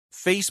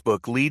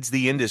Facebook leads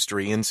the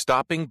industry in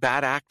stopping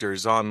bad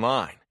actors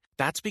online.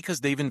 That's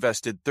because they've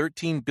invested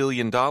 $13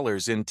 billion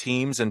in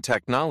teams and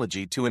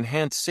technology to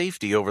enhance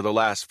safety over the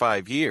last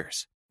 5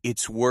 years.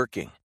 It's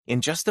working. In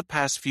just the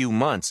past few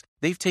months,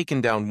 they've taken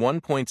down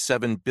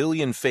 1.7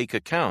 billion fake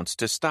accounts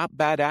to stop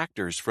bad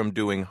actors from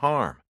doing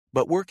harm.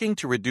 But working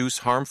to reduce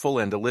harmful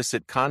and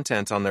illicit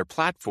content on their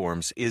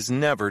platforms is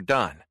never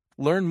done.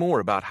 Learn more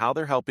about how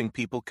they're helping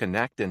people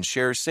connect and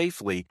share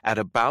safely at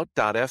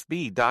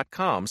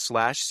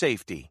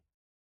about.fb.com/safety.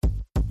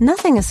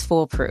 Nothing is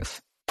foolproof.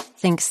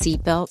 Think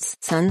seatbelts,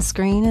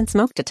 sunscreen, and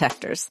smoke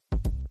detectors.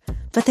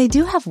 But they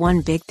do have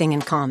one big thing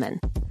in common.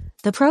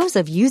 The pros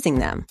of using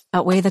them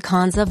outweigh the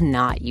cons of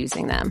not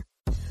using them.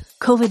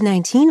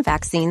 COVID-19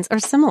 vaccines are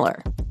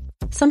similar.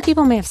 Some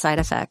people may have side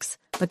effects,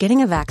 but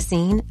getting a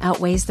vaccine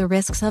outweighs the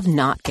risks of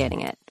not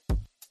getting it.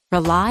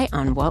 Rely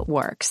on what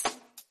works.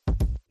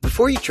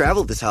 Before you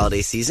travel this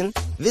holiday season,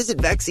 visit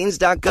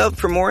vaccines.gov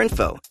for more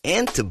info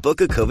and to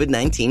book a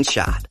COVID-19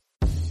 shot.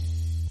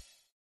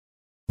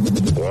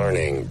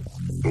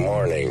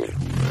 Warning.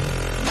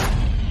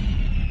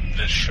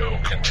 This show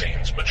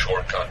contains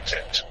mature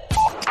content.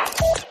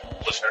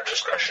 Listener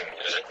discretion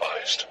is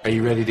advised. Are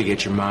you ready to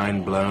get your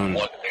mind blown?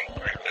 One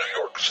angry New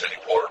York City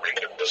Puerto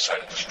Rican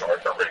decided to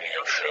start a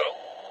radio show,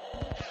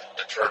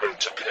 determined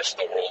to piss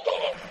the world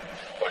off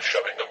by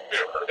shoving a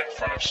mirror in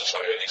front of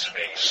society's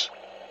face.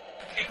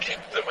 He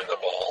kicked them in the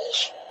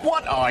balls.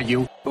 What are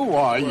you? Who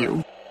are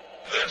you?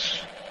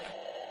 This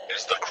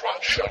is the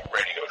Crotch Shot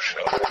Radio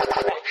Show.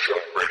 Crotch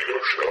Shot Radio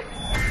Show.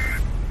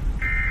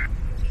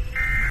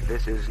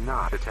 This is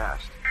not a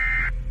test.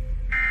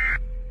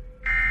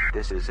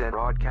 This is a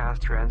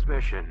broadcast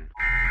transmission.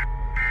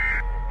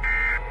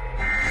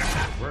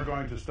 We're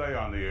going to stay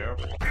on the air. And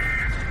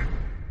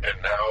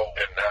now,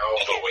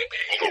 the Whippy.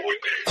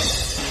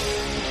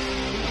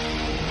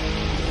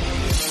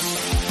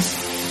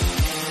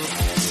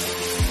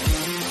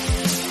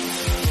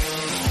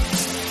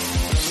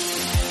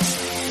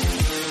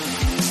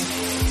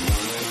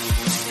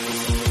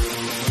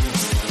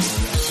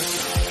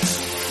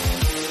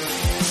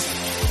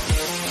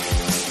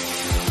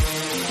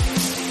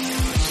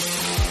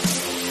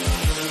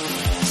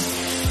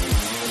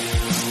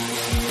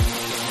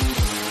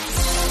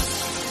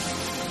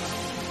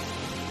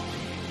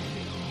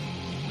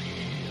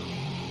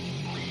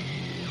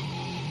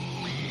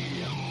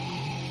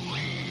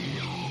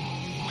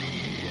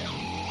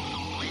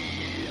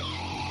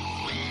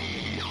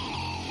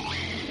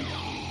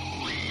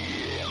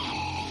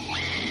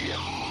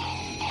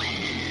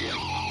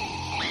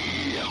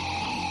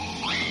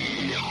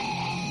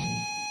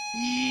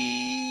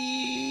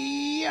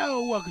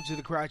 Welcome to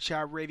the Crotch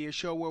Shot Radio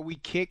Show, where we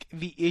kick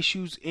the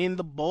issues in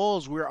the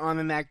balls. We're on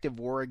an active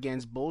war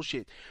against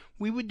bullshit.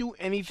 We would do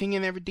anything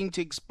and everything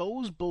to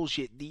expose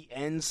bullshit. The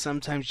ends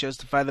sometimes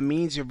justify the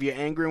means. If you're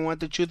angry and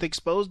want the truth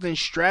exposed, then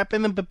strap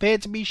in and prepare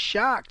to be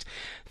shocked.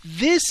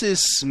 This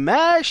is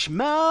Smash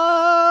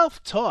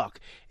Mouth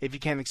Talk. If you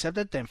can't accept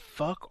it, then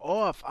fuck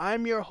off.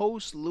 I'm your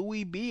host,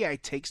 Louie B. I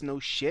takes no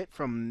shit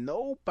from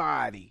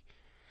nobody.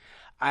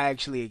 I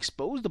actually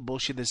expose the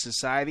bullshit of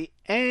society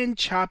and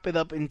chop it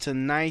up into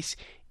nice,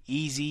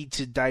 easy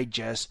to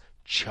digest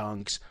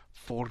chunks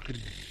for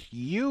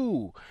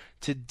you.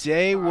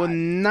 Today will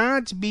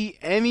not be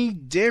any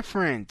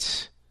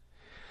different.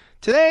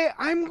 Today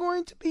I'm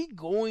going to be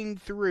going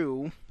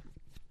through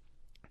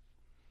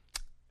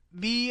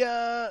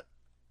the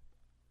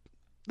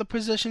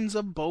positions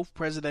of both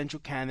presidential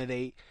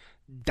candidate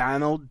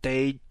Donald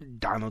J.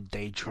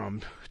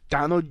 Trump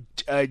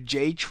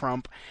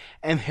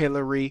and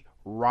Hillary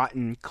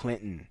Rotten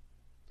Clinton.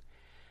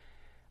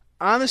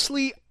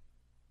 Honestly,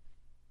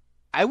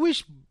 I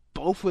wish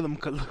both of them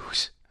could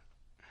lose.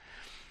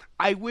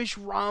 I wish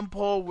Ron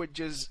Paul would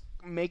just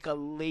make a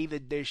late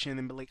edition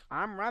and be like,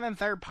 I'm running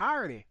third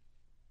party.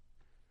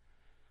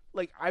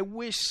 I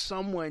wish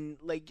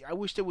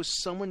there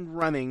was someone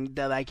running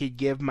that I could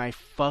give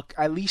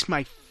at least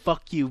my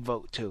fuck you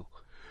vote to.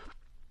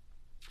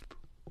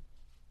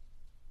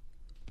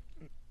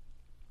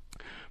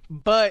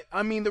 But,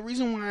 I mean, the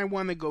reason why I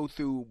want to go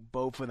through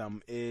both of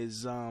them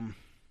is,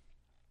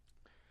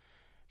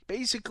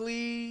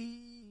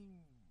 basically,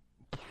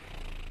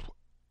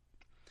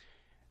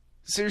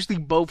 seriously,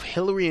 both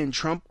Hillary and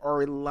Trump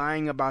are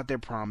lying about their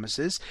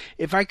promises.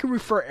 If I could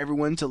refer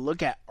everyone to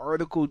look at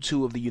Article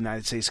 2 of the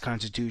United States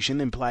Constitution,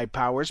 implied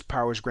powers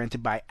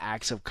granted by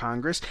acts of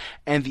Congress,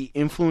 and the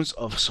influence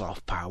of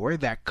soft power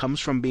that comes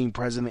from being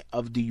president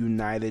of the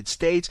United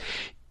States,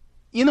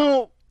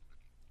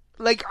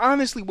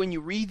 honestly, when you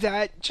read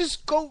that,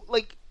 just go,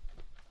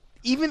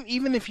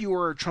 even if you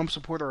were a Trump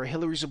supporter or a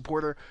Hillary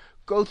supporter,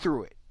 go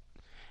through it.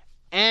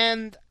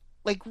 And,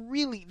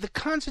 really, the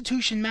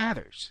Constitution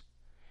matters.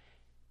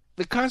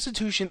 The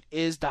Constitution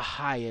is the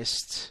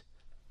highest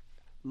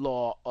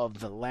law of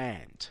the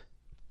land.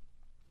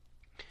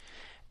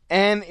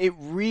 And it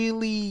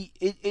really,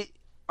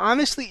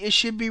 honestly, it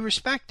should be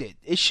respected.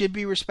 It should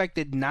be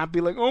respected, not be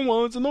like, oh,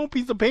 well, it's an old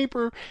piece of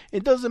paper.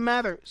 It doesn't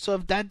matter. So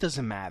if that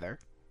doesn't matter,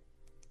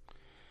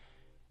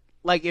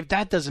 Like, if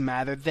that doesn't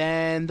matter,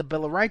 then the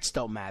Bill of Rights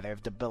don't matter.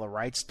 If the Bill of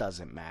Rights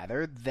doesn't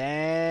matter,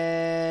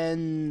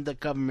 then the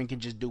government can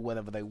just do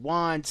whatever they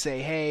want.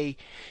 Say, hey,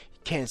 you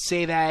can't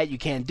say that, you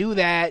can't do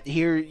that.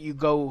 Here you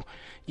go,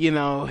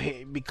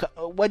 because,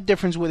 what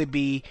difference would it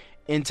be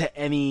into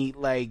any,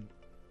 like,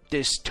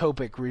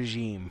 dystopic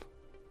regime?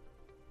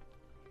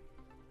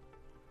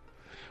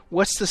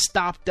 What's to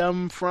stop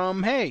them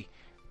from, hey,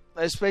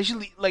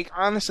 especially, like,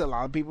 honestly, a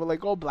lot of people are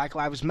like, oh, Black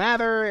Lives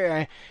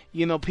Matter,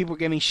 people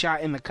getting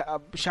shot in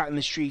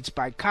the streets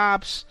by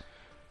cops.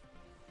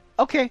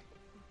 Okay,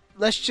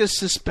 let's just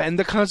suspend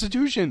the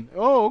Constitution.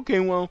 Oh, okay,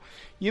 well,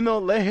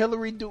 let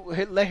Hillary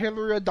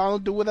or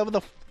Donald do whatever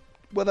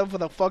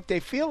the fuck they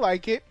feel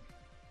like it,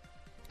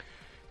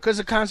 because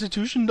the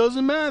Constitution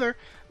doesn't matter.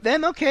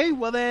 Then okay,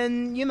 well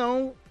then,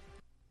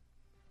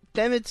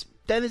 then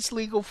it's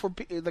legal for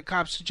the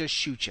cops to just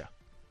shoot you.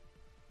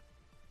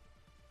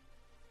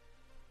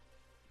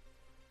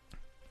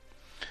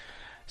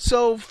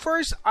 So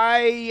first,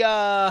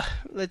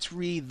 let's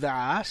read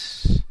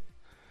this.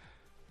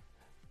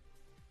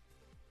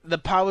 The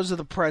powers of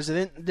the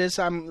president. This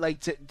I'm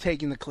like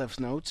taking the Cliff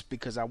Notes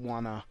because I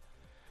wanna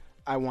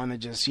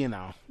just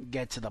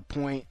get to the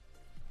point,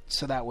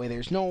 so that way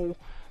there's no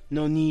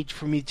need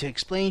for me to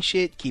explain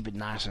shit. Keep it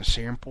nice and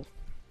simple.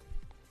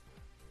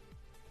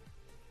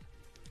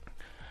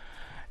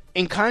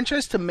 In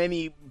contrast to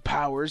many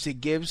powers it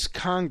gives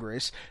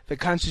Congress, the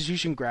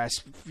Constitution grants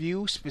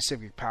few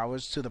specific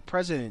powers to the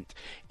President.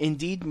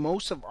 Indeed,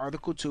 most of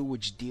Article 2,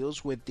 which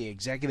deals with the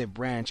executive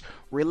branch,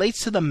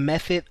 relates to the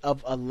method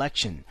of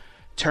election,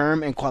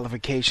 term and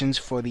qualifications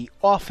for the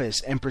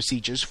office, and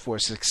procedures for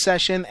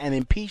succession and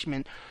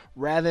impeachment,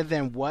 rather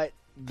than what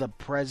the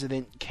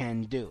President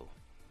can do.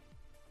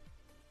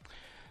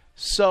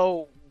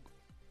 So,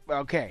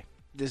 okay,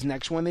 this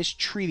next one is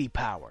treaty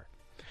power.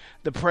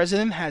 The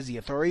president has the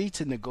authority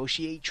to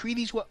negotiate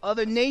treaties with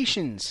other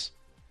nations.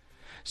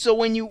 So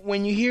when you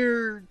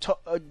hear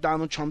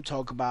Donald Trump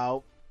talk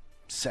about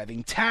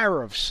setting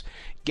tariffs,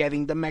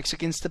 getting the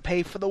Mexicans to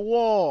pay for the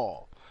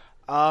wall,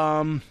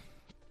 the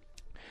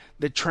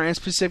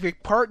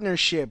Trans-Pacific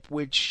Partnership,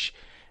 which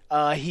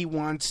he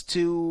wants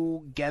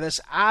to get us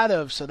out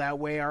of, so that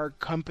way our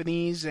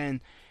companies and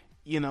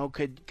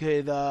could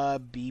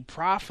be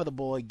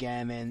profitable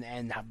again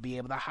and be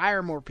able to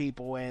hire more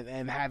people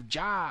and have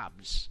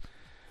jobs.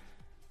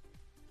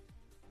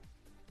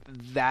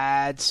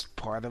 That's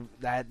part of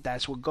that.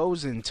 That's what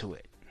goes into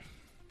it.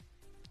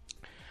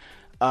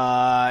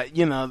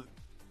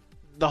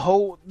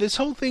 This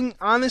whole thing,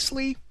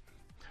 honestly,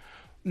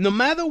 no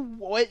matter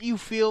what you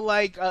feel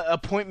like,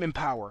 appointment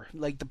power,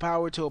 like the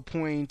power to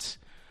appoint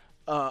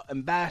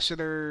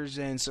ambassadors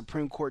and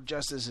Supreme Court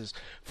justices.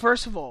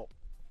 First of all,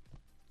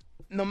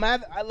 no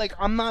matter,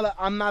 I'm not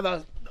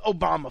a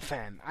Obama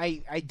fan.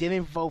 I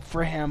didn't vote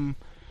for him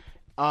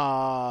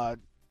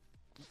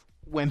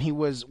when he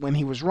was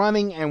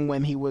running, and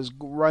when he was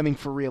running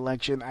for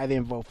re-election, I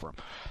didn't vote for him.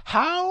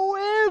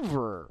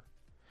 However,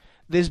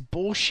 this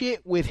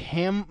bullshit with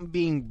him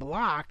being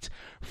blocked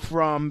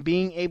from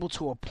being able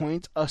to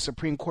appoint a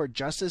Supreme Court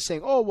justice,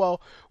 saying, oh,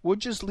 well, we'll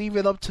just leave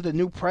it up to the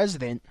new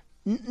president.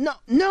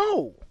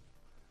 No.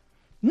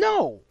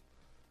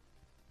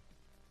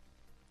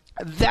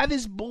 That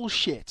is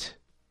bullshit.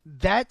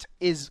 That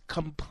is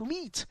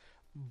complete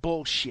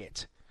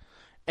bullshit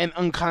and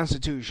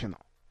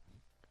unconstitutional,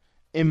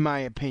 in my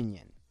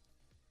opinion.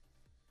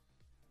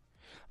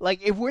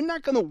 Like, if we're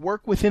not going to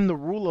work within the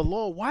rule of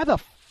law, why the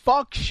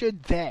fuck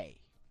should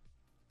they?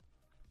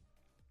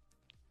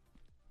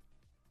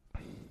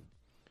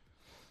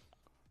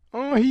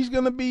 Oh, it's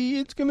going to be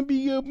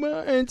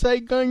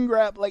anti-gun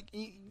grab, like,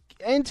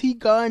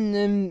 anti-gun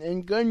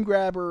and gun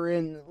grabber,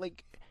 and,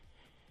 like,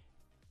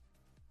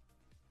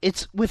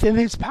 it's within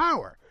his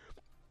power.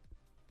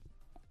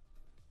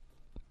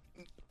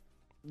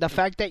 The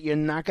fact that you're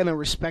not going to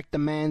respect the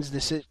man's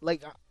decision,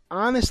 like,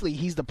 honestly,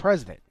 he's the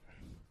president.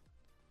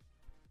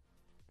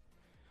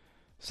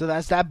 So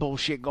that's that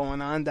bullshit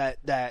going on.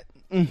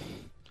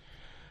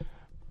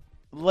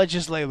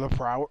 Legislative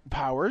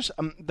powers.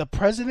 The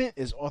president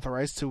is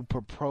authorized to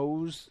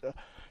propose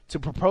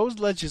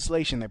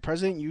legislation. The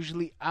president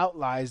usually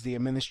outlines the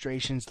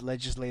administration's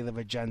legislative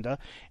agenda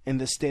in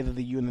the State of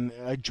the Union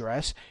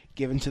address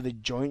given to the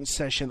joint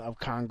session of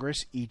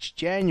Congress each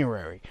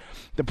January.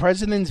 The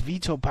president's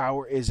veto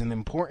power is an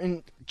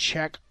important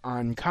check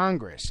on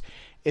Congress.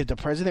 If the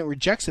president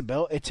rejects a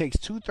bill, it takes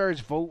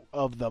 2/3 vote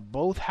of the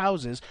both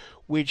houses,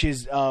 which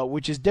is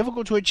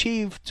difficult to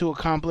achieve to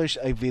accomplish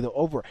a veto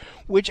over.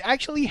 Which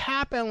actually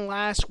happened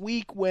last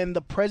week when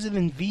the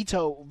president's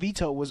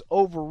veto was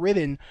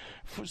overridden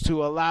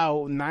to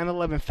allow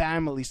 9/11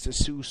 families to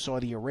sue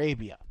Saudi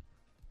Arabia.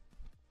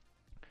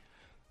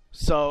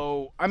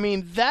 So, I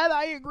mean, that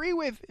I agree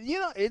with.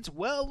 It's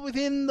well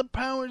within the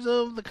powers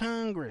of the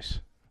Congress.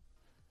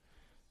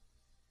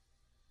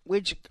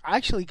 Which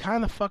actually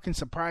kind of fucking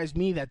surprised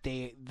me that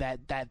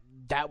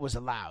that was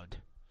allowed.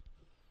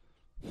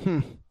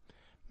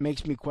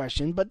 Makes me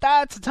question, but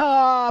that's a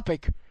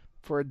topic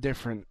for a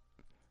different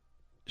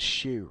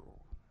show.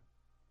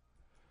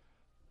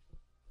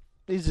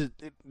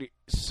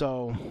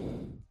 So,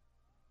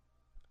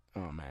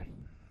 oh man.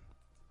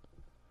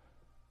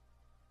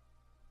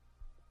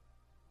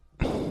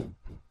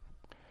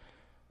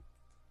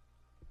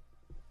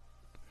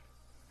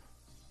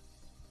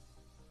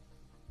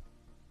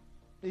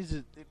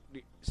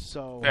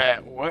 So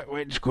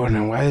what's going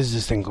on? Why is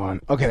this thing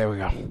going? Okay, there we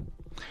go.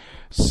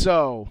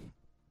 So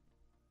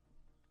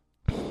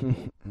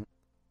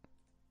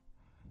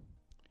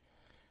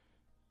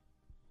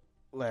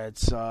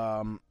let's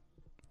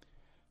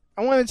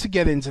I wanted to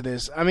get into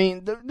this. I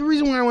mean, the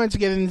reason why I wanted to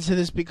get into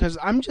this because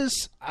I'm getting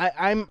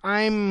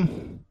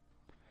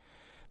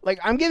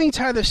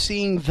tired of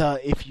seeing the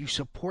if you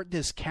support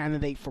this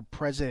candidate for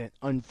president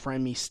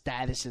unfriend me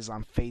statuses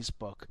on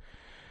Facebook.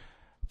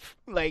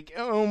 Like,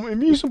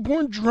 if you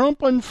support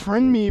Trump,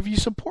 unfriend me. If you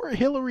support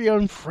Hillary,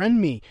 unfriend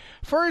me.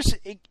 First,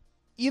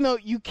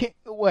 you can't.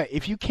 What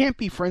if you can't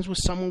be friends with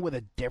someone with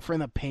a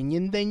different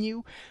opinion than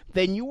you?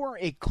 Then you are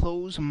a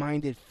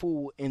closed-minded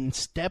fool in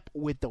step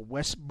with the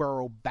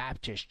Westboro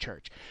Baptist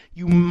Church.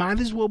 You might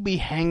as well be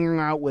hanging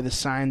out with a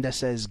sign that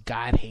says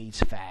 "God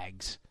hates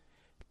fags."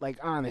 Like,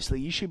 honestly,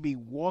 you should be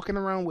walking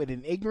around with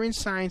an ignorant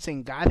sign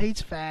saying "God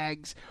hates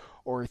fags."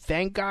 Or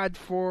thank God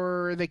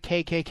for the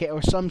KKK,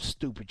 or some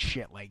stupid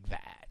shit like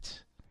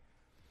that.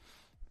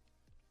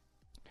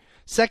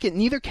 Second,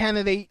 neither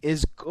candidate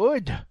is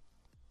good.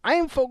 I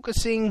am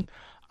focusing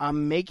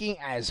on making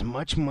as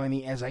much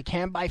money as I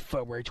can by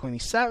February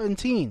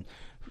 2017.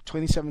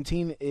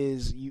 2017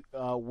 is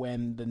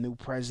when the new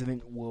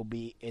president will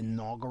be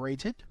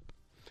inaugurated.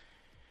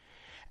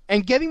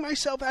 And getting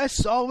myself as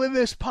solid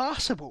as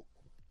possible.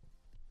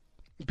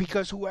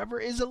 Because whoever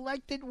is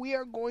elected, we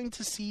are going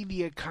to see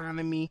the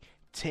economy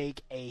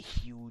take a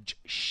huge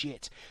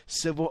shit.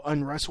 Civil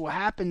unrest will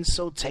happen,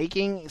 so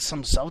taking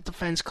some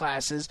self-defense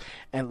classes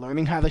and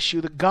learning how to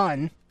shoot a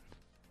gun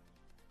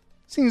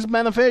seems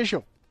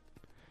beneficial.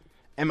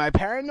 Am I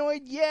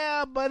paranoid?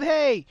 Yeah, but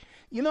hey,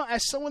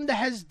 as someone that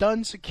has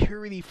done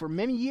security for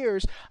many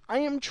years, I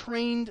am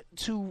trained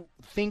to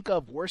think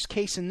of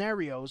worst-case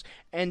scenarios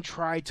and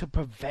try to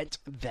prevent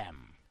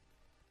them.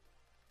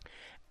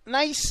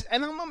 Nice,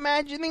 and I'm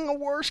imagining a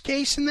worst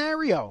case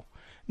scenario.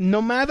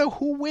 No matter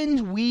who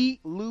wins, we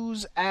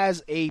lose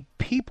as a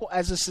people,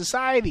 as a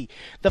society.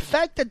 The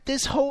fact that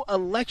this whole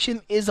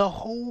election is a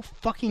whole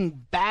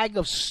fucking bag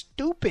of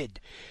stupid.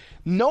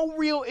 No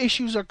real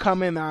issues are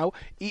coming out.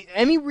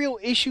 Any real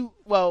issue,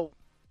 well,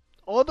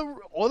 all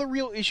the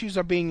real issues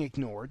are being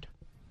ignored.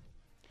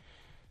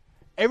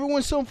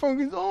 Everyone's so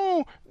focused,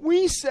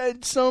 we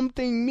said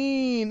something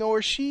mean,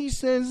 or she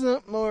said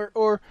something,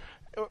 or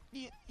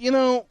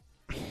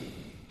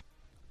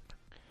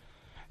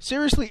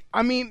seriously,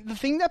 I mean, the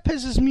thing that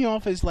pisses me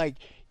off is like,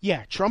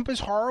 yeah, Trump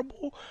is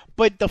horrible,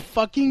 but the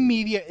fucking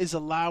media is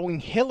allowing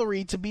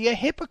Hillary to be a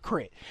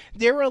hypocrite.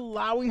 They're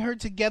allowing her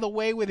to get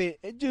away with it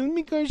just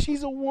because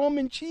she's a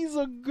woman. She's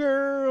a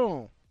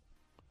girl.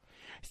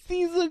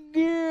 She's a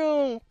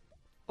girl.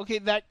 Okay,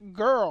 that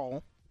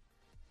girl.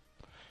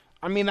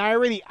 I mean, I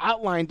already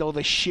outlined all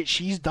the shit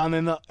she's done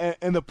in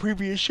the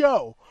previous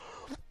show.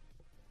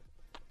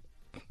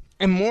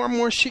 And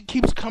more shit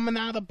keeps coming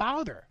out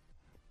about her.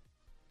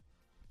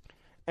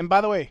 And by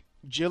the way,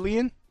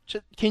 Jillian,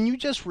 can you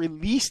just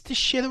release the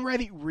shit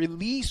already?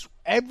 Release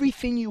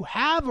everything you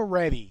have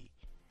already.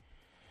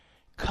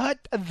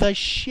 Cut the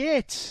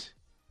shit.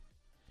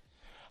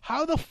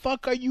 How the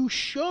fuck are you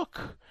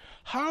shook?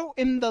 How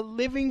in the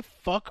living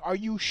fuck are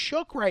you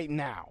shook right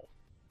now?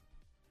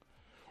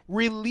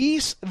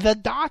 Release the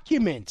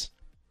documents.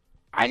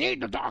 I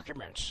need the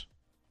documents.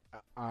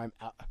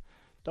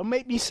 Don't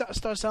make me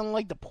start sounding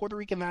like the Puerto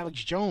Rican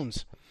Alex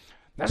Jones.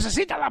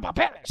 Necesita los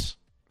papeles.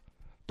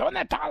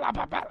 ¿Dónde están los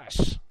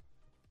papeles?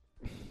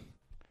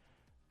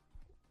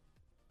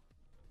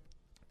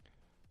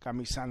 Got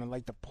me sounding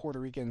like the Puerto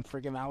Rican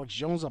freaking Alex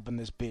Jones up in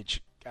this bitch.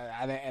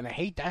 And I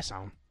hate that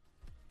sound.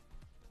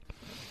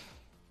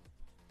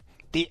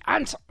 The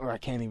answer... I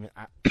can't even...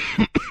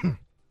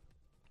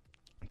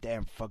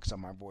 Damn, fucks up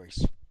my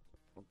voice.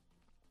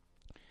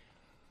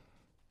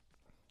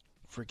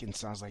 Freaking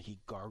sounds like he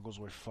gargles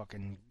with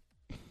fucking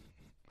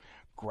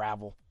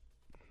gravel.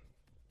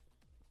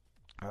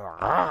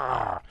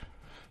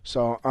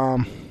 So,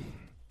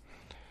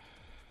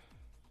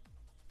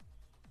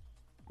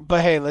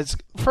 but hey,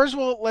 first of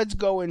all, let's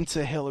go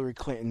into Hillary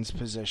Clinton's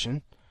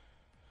position.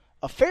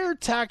 A fair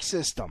tax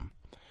system.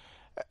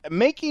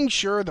 Making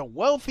sure the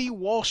wealthy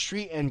Wall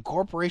Street and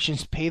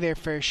corporations pay their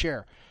fair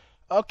share.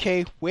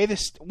 Okay, wait,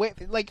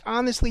 like,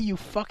 honestly, you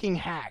fucking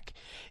hack.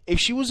 If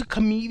she was a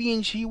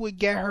comedian, she would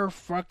get her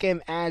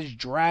fucking ass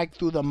dragged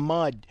through the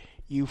mud,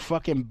 you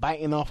fucking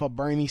biting off of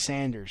Bernie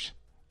Sanders.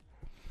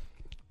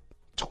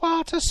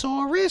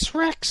 Twatosaurus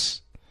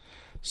Rex.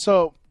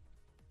 So,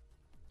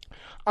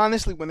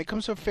 honestly, when it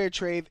comes to fair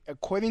trade,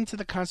 according to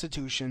the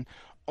Constitution,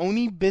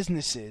 only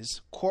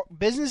businesses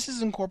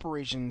and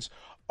corporations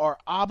are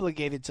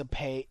obligated to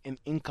pay an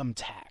income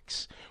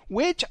tax,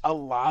 which a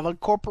lot of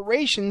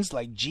corporations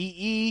like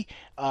GE,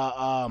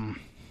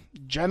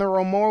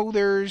 General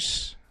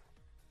Motors,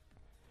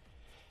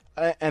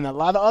 and a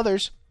lot of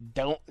others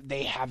don't.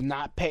 They have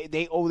not paid.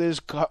 They owe this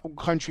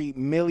country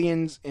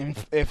millions,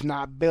 if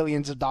not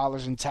billions of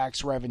dollars in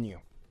tax revenue.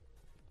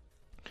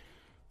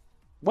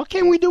 What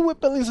can we do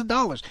with billions of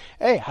dollars?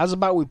 Hey, how's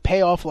about we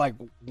pay off like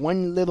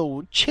one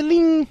little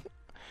chilling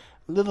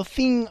little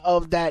thing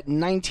of that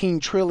 19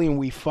 trillion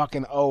we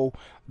fucking owe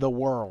the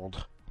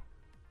world?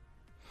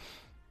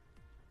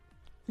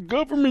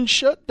 Government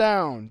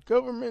shutdown.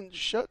 Government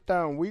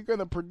shutdown. We're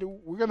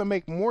gonna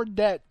make more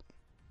debt.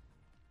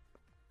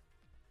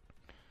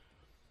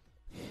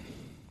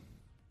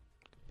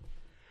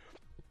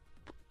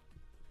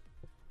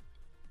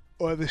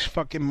 Or this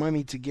fucking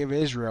money to give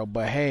Israel,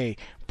 but hey,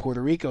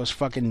 Puerto Rico's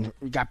fucking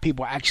got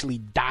people actually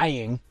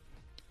dying.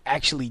 And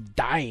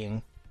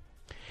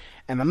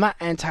I'm not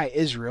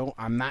anti-Israel,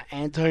 I'm not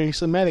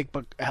anti-Semitic,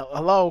 but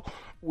hello,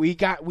 we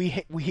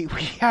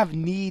have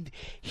need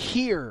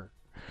here.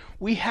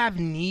 We have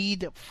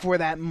need for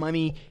that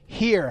money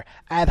here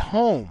at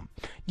home.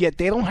 Yet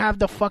they don't have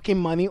the fucking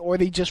money, or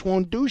they just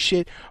won't do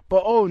shit.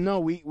 But oh no,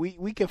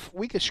 we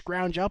could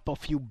scrounge up a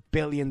few $1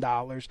 billion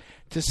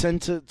to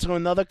send to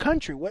another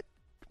country. What?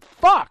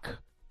 Fuck.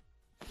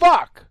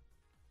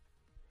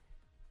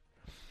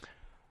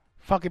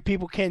 Fucking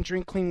people can't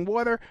drink clean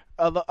water.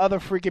 Other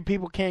freaking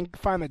people can't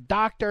find a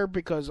doctor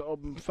because of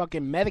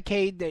fucking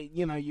Medicaid.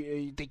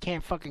 They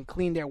can't fucking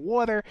clean their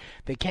water.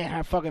 They can't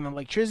have fucking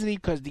electricity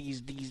because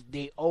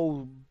they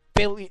owe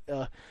billions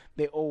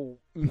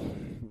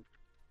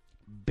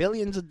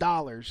of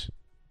dollars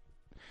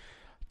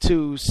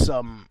to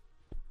some.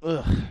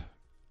 I'll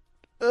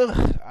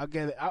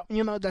get it.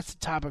 That's a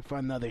topic for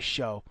another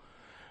show.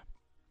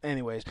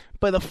 Anyways,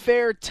 but a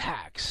fair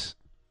tax.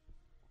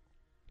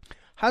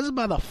 How's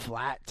about a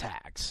flat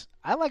tax?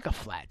 I like a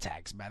flat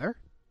tax better.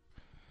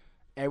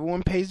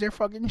 Everyone pays their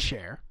fucking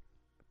share.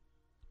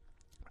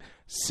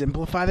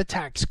 Simplify the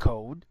tax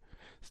code.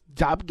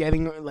 Stop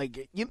getting,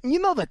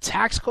 the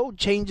tax code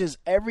changes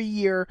every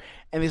year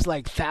and it's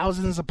like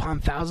thousands upon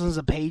thousands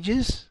of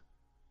pages.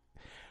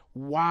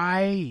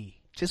 Why?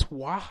 Just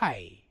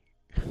why?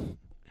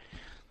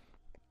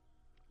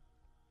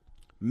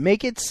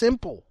 Make it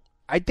simple.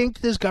 I think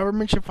this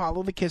government should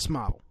follow the KISS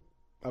model.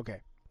 Okay.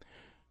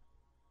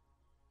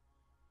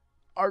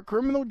 Our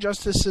criminal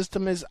justice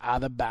system is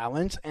out of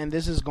balance, and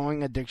this is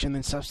going addiction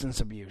and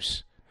substance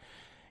abuse.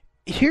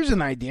 Here's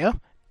an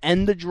idea.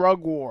 End the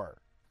drug war.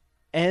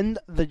 End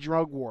the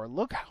drug war.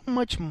 Look how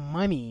much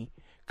money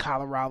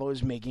Colorado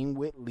is making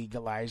with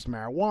legalized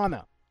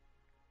marijuana.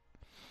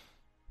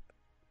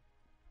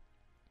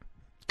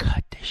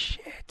 Cut the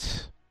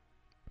shit.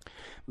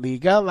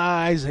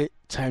 Legalize it.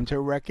 Time to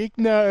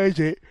recognize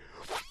it.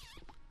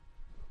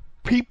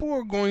 People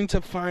are going to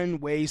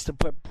find ways to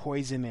put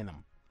poison in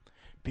them.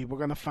 People are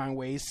going to find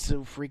ways to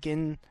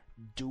freaking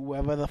do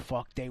whatever the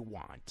fuck they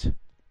want.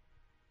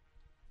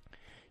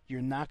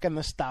 You're not going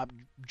to stop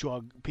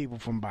people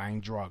from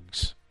buying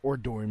drugs or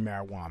doing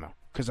marijuana.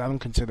 Because I don't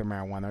consider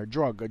marijuana a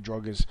drug. A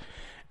drug is,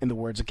 in the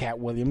words of Cat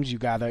Williams, you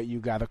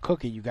gotta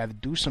cook it. You gotta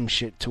do some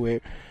shit to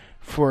it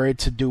for it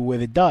to do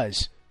what it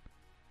does.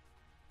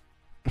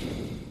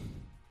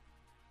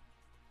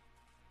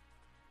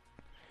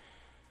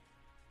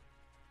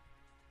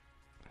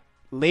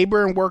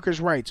 Labor and workers'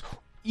 rights.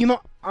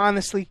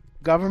 Honestly,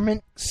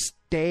 government,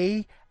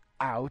 stay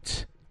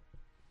out.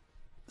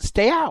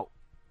 Stay out.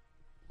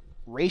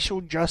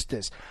 Racial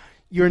justice.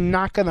 You're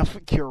not going to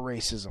cure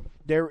racism.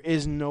 There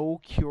is no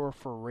cure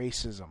for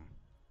racism.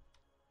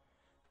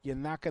 You're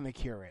not going to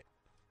cure it.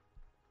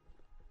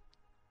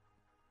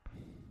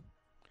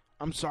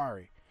 I'm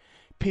sorry.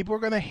 People are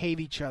going to hate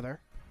each other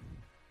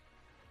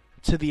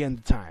to the end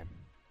of time.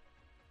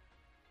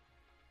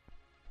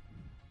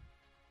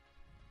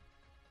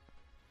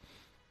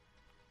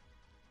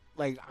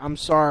 I'm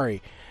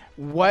sorry.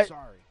 What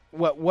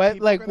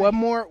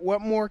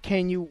more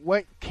can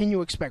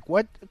you expect?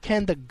 What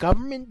can the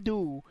government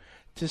do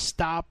to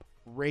stop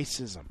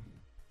racism?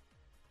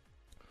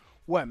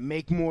 What,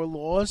 make more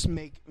laws?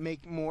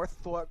 Make more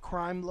thought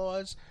crime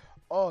laws?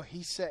 Oh,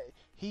 he said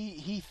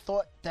he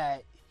thought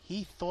that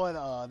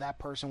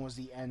person was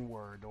the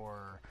N-word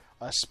or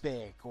a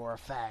spick or a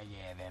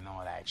faggot and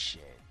all that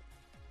shit.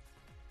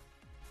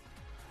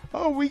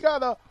 Oh,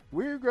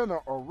 we're gonna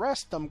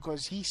arrest him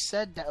because he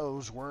said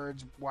those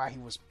words while he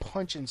was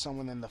punching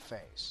someone in the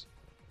face.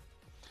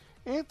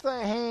 It's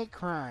a hate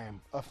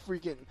crime.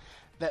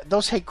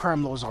 Those hate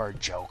crime laws are a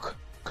joke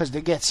because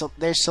they're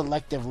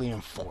selectively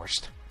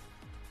enforced.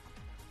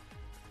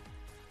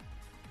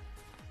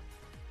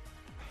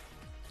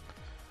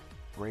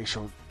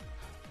 Racial.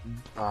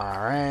 All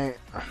right.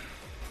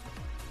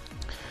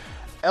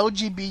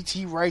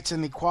 LGBT rights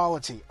and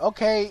equality.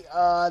 Okay,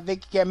 they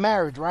can get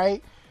married,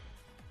 right?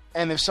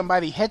 And if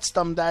somebody hits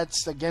them,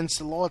 that's against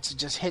the law to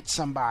just hit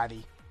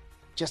somebody.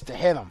 Just to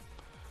hit them.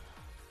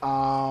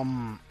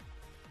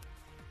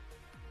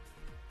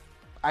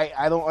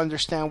 I don't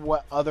understand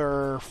what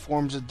other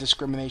forms of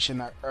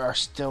discrimination are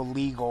still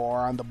legal or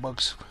on the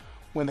books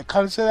when it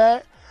comes to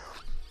that.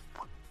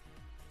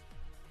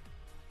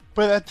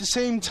 But at the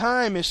same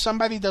time, if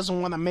somebody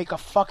doesn't want to make a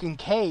fucking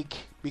cake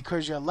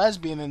because you're a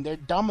lesbian and they're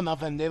dumb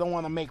enough and they don't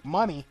want to make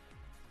money.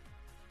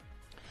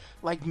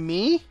 Like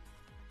me,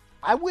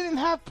 I wouldn't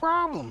have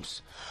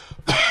problems.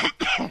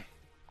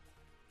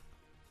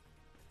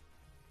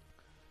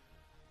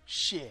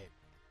 Shit.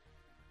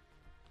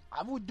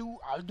 I'll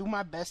do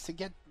my best to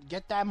get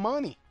that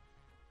money.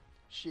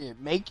 Shit,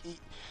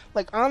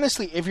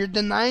 honestly, if you're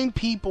denying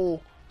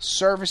people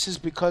services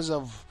because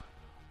of,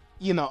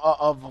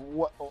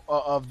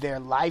 of their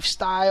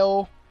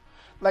lifestyle,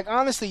 like,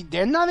 honestly,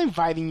 they're not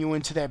inviting you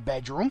into their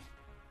bedroom.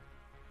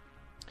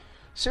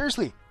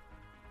 Seriously,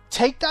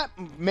 make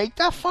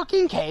that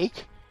fucking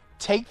cake,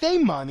 take their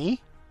money,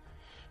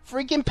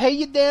 freaking pay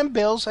your damn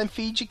bills and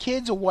feed your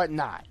kids or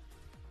whatnot.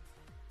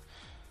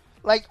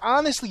 Like,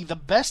 honestly, the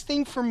best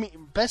thing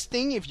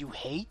if you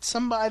hate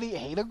somebody,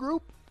 hate a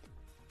group,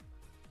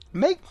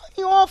 make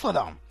money off of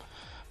them.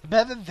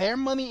 Better their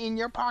money in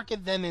your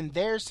pocket than in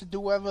theirs to do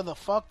whatever the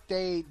fuck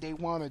they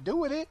want to do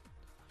with it.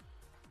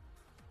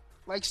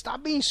 Like,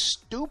 stop being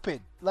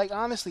stupid. Like,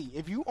 honestly,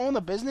 if you own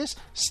a business,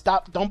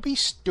 don't be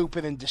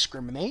stupid and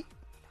discriminate.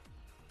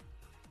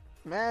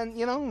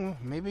 Man,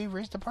 maybe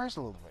raise the price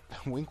a little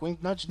bit. Wink,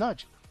 wink, nudge,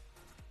 nudge.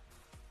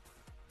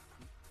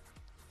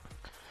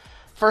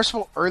 First of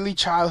all, early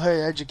childhood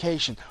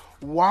education.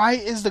 Why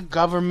is the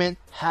government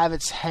have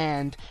its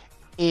hand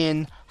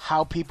in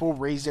how people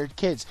raise their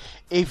kids?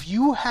 If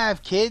you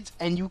have kids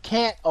and you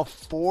can't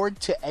afford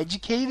to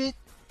educate it,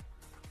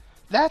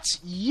 that's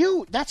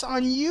you. That's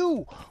on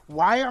you.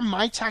 Why are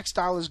my tax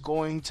dollars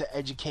going to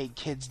educate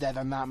kids that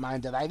are not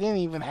mine, that I didn't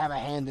even have a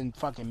hand in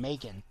fucking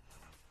making?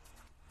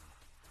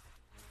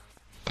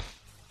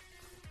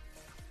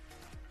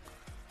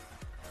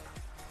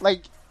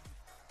 Like,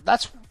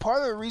 that's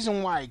part of the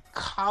reason why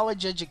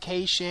college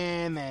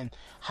education and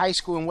high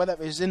school and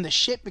whatever is in the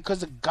shit, because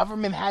the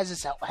government has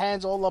its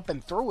hands all up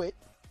and through it.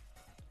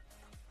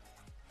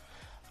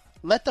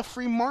 Let the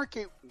free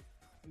market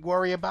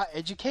worry about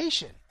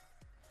education.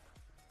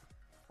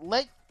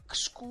 Let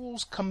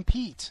schools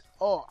compete.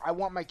 Oh, I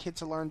want my kid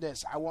to learn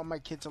this. I want my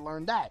kid to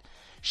learn that.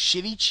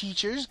 Shitty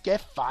teachers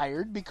get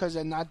fired because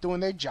they're not doing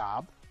their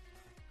job.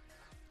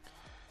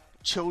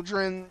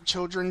 Children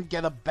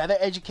get a better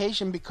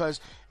education because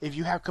if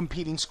you have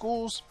competing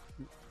schools,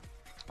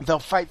 they'll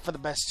fight for the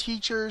best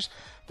teachers.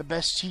 The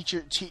best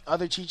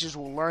other teachers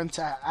will learn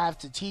to have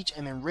to teach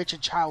and enrich a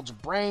child's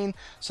brain,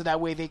 so that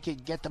way they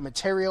could get the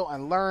material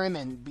and learn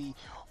and be,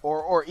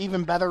 or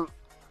even better,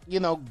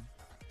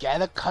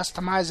 get a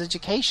customized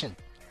education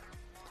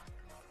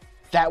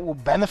that will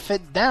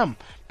benefit them,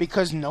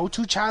 because no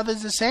two child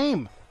is the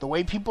same. The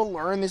way people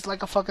learn is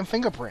like a fucking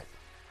fingerprint.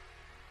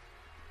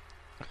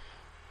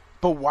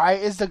 But why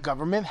is the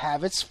government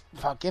have its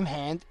fucking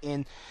hand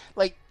in,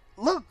 like,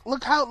 look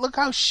how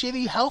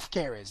shitty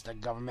healthcare is. The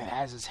government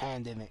has its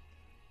hand in it.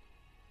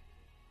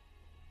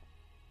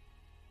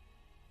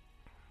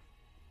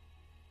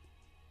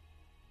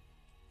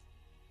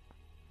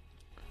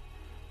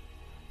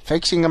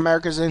 Fixing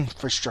America's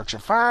infrastructure.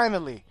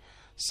 Finally,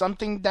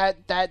 something that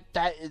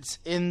is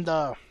in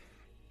the,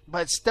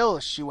 but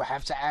still, she will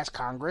have to ask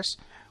Congress.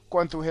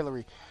 Going through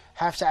Hillary,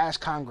 have to ask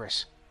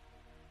Congress.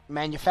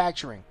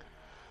 Manufacturing.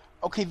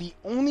 Okay, the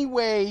only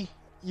way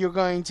you're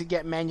going to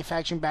get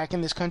manufacturing back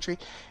in this country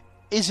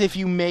is if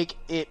you make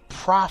it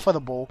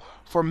profitable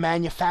for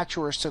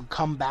manufacturers to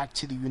come back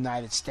to the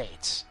United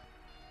States.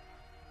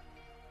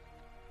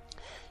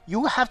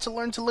 You have to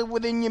learn to live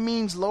within your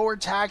means, lower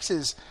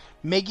taxes,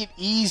 make it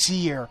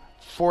easier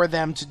for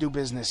them to do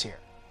business here.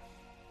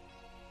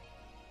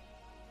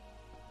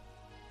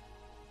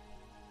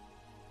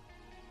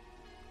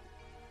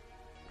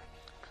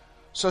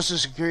 Social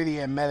Security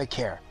and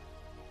Medicare.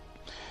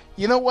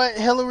 You know what,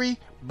 Hillary?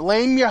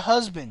 Blame your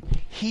husband.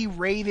 He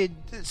raided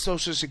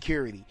Social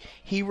Security.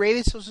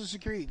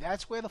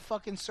 That's where the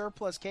fucking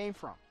surplus came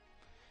from.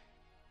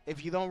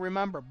 If you don't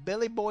remember,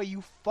 Billy Boy,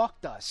 you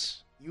fucked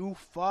us. You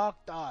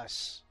fucked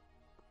us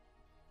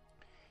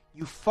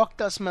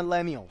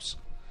millennials.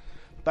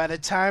 By the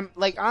time,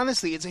 like,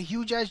 honestly, it's a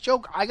huge ass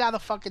joke. I gotta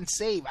fucking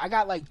save. I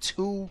got like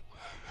 2.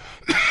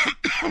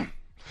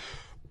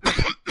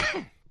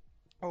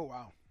 Oh,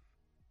 wow.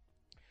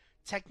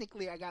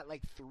 Technically, I got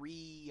like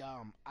 3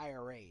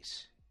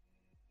 IRAs.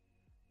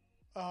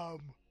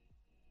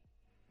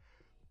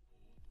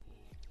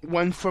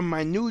 One from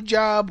my new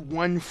job,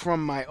 one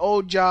from my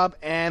old job,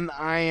 and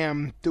I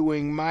am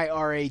doing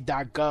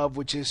myra.gov,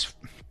 which is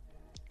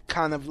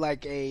kind of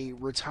like a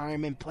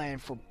retirement plan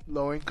for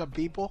low-income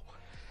people.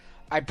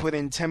 I put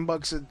in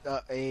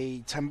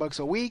 $10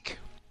 a week.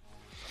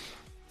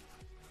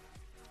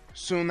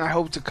 Soon, I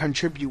hope to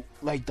contribute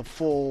like the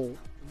full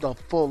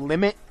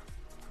limit.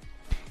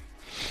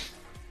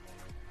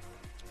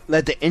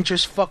 Let the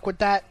interest fuck with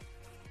that.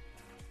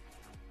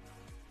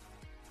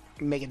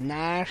 Make it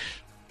nice.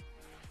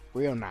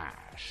 Real nice.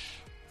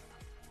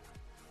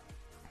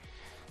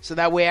 So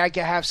that way I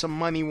can have some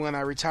money when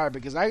I retire.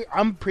 Because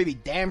I'm pretty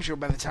damn sure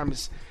by the time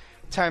it's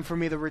time for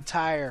me to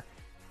retire,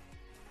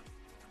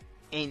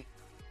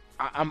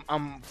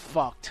 I'm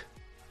fucked.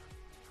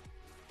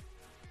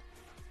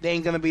 There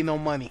ain't gonna be no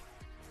money.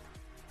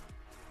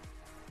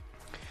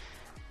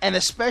 And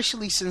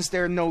especially since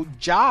there are no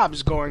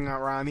jobs going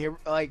around here,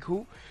 like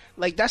who,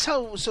 like that's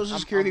how Social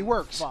Security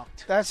works.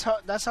 Fucked. That's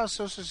how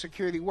Social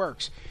Security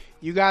works.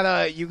 You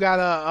gotta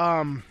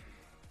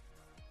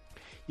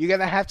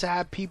have to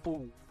have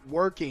people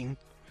working,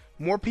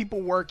 more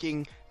people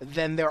working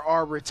than there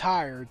are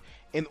retired,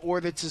 in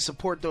order to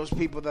support those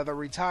people that are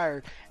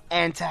retired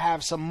and to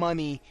have some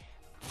money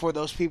for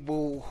those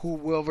people who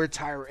will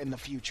retire in the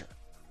future.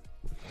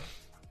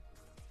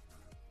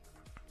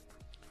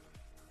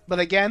 But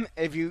again,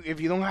 if you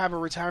don't have a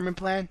retirement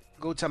plan,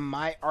 go to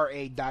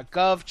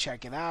myra.gov,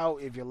 check it out.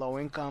 If you're low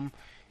income,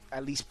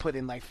 at least put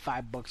in like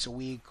 $5 a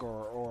week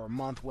or a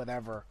month,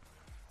 whatever.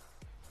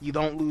 You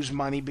don't lose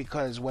money,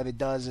 because what it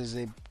does is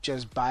it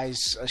just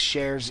buys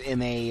shares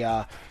in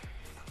a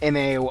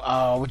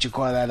what you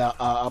call that,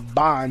 a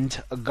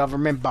bond, a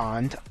government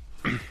bond.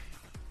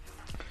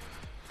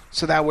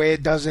 So that way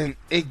it doesn't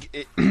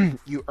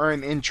you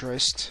earn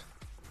interest.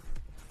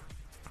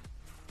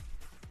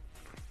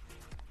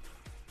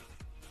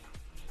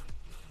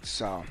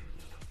 So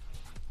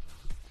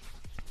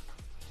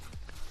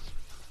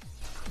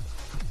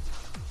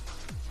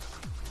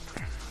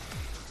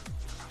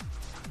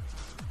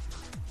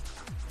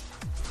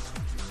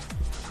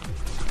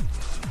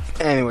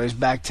anyways,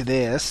 back to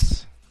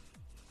this.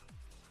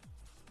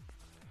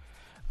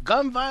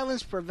 Gun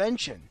violence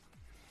prevention.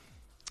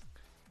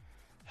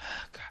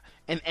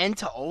 An end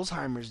to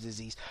Alzheimer's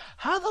disease.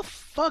 How the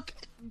fuck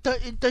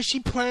does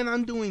she plan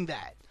on doing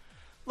that?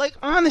 Like,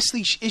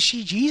 honestly, is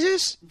she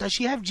Jesus? Does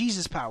she have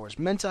Jesus powers?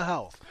 Mental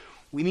health.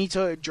 We need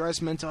to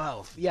address mental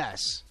health.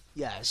 Yes.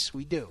 Yes,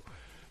 we do.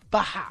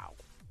 But how?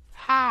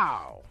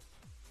 How?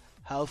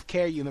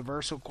 Healthcare,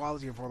 universal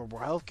quality,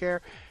 affordable healthcare.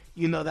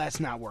 You know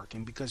that's not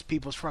working, because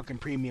people's fucking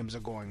premiums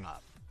are going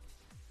up.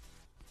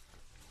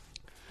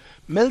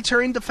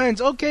 Military and defense.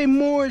 Okay,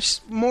 more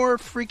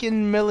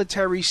freaking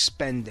military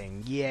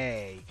spending.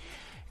 Yay.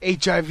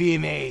 HIV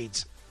and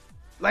AIDS.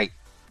 Like,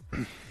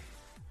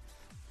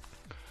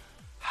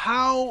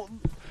 how,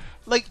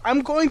 like,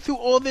 I'm going through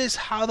all this.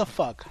 How the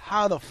fuck?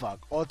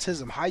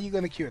 Autism. How you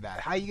gonna cure that?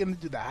 How you gonna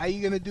do that? How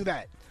you gonna do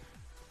that?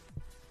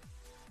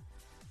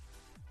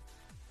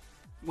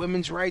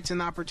 Women's rights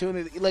and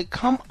opportunity. Like,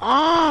 come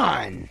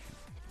on.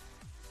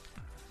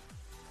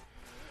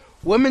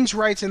 Women's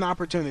rights and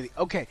opportunity.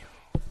 Okay.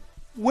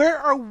 Where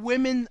are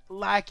women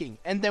lacking?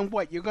 And then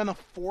what? You're going to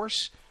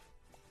force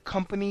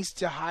companies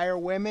to hire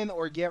women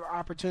or give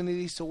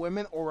opportunities to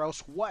women, or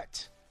else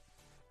what?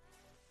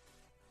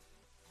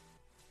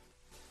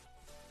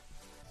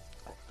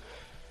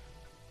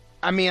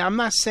 I mean, I'm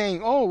not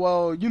saying, oh,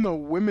 well, you know,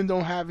 women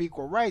don't have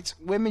equal rights.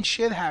 Women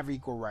should have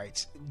equal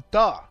rights.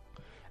 Duh.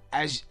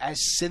 As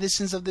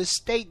citizens of this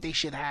state, they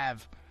should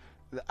have.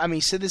 I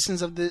mean,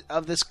 citizens of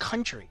this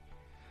country.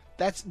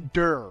 That's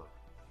duh.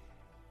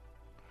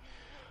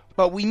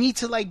 But we need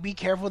to, like, be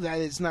careful that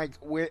it's like,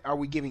 are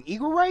we giving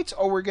equal rights,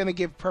 or we're gonna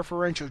give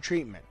preferential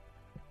treatment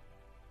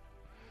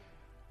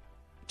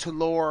to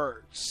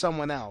lower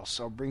someone else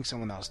or bring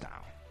someone else down?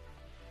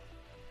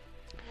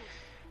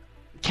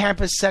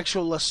 Campus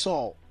sexual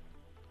assault.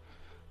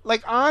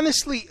 Like,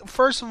 honestly,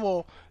 first of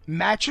all,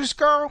 Mattress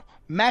Girl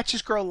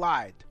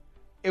lied.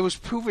 It was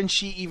proven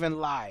she even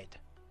lied.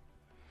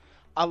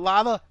 A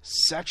lot of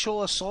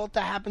sexual assault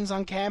that happens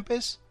on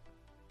campus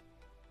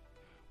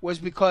was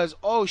because,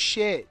 oh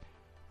shit,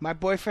 my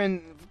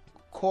boyfriend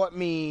caught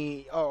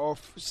me or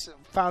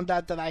found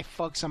out that I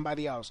fucked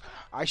somebody else.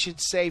 I should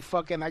say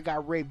fucking I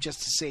got raped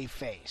just to save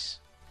face.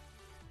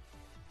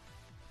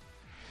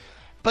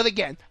 But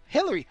again,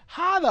 Hillary,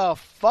 how the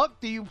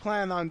fuck do you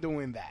plan on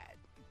doing that?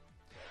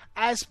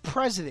 As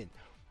president,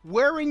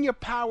 where in your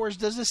powers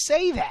does it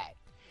say that?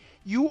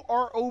 You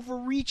are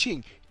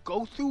overreaching.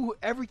 Go through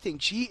everything.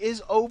 She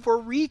is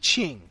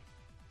overreaching.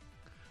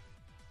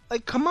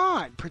 Like, come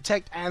on.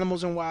 Protect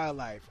animals and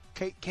wildlife.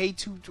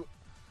 K2.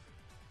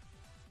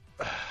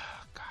 God.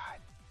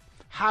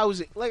 How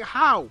is it? Like,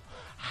 how?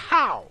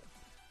 How?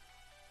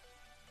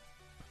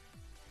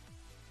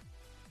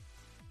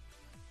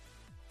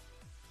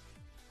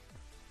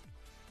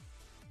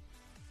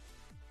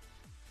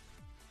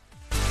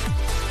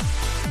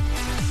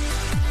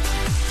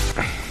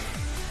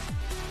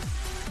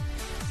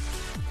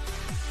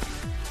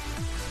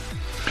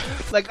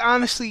 Like,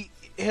 honestly,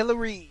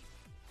 Hillary,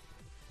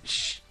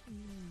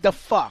 the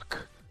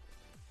fuck.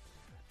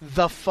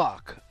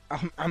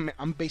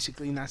 I'm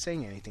basically not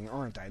saying anything,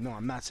 aren't I? No,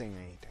 I'm not saying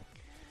anything.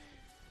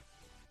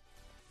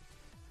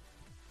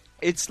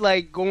 It's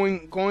like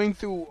going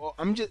through.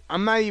 I'm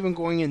not even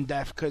going in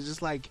depth, because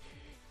it's like,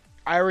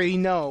 I already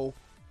know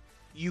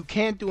you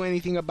can't do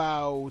anything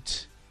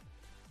about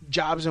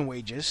jobs and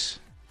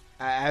wages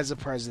as a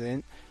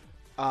president.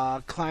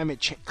 Climate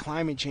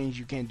change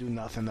you can't do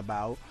nothing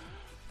about.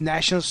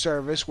 National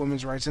service,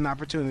 women's rights and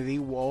opportunity,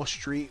 Wall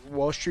Street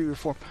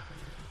reform.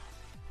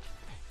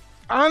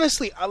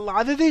 Honestly, a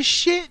lot of this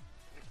shit,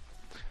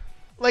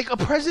 like, a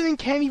president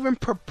can't even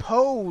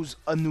propose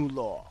a new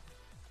law.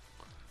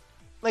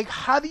 Like,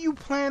 how do you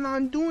plan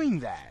on doing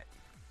that?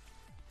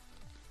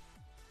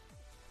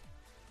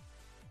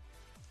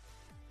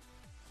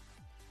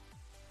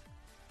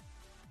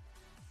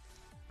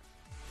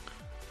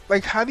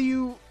 Like, how do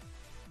you...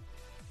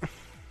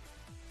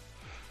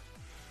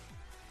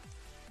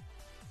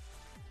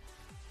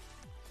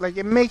 Like,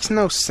 it makes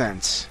no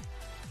sense.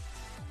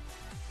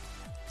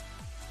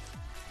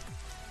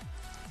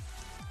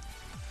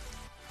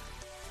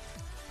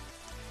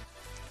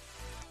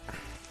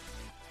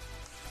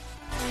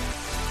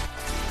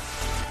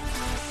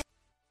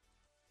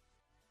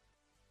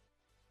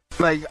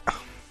 Like,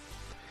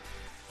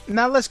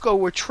 now let's go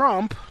with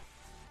Trump.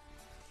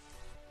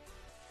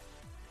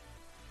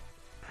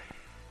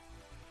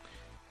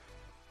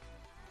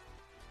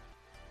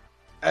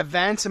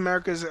 Advance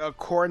America's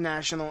core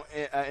national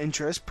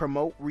interest,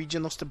 promote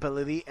regional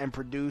stability, and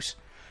produce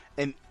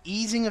an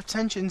easing of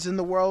tensions in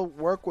the world.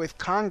 Work with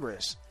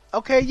Congress.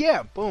 Okay,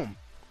 yeah, boom.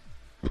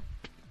 He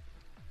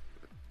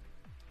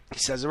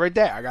says it right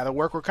there. I gotta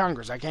work with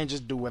Congress. I can't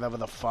just do whatever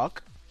the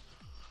fuck.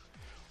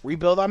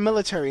 Rebuild our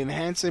military,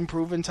 enhance,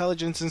 improve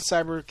intelligence and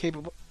cyber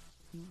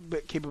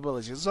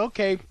capabilities.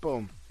 Okay,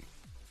 boom.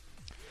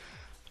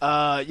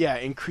 Yeah,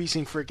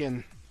 increasing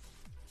freaking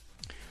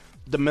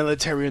the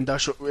military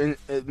industrial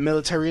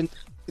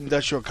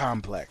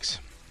complex.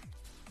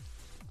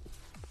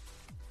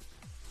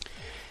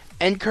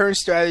 End current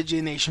strategy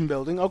and nation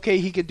building. Okay,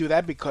 he could do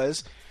that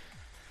because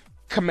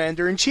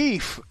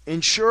Commander-in-Chief.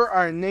 Ensure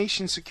our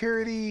nation's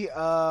security.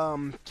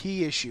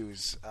 Key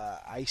issues.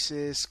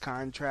 ISIS,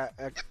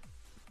 contract...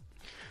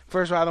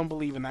 First of all, I don't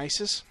believe in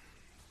ISIS.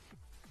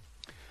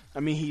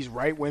 I mean, he's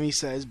right when he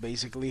says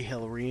basically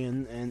Hillary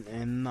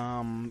and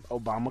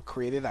Obama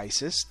created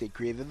ISIS. They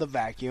created the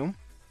vacuum.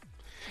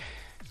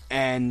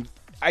 And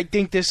I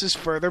think this is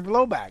further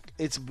blowback.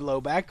 It's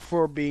blowback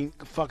for being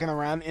fucking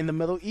around in the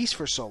Middle East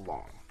for so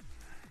long.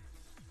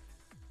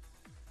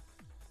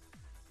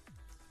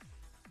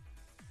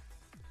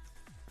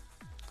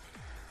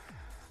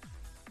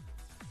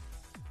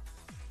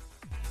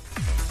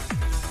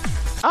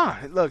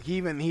 Look, he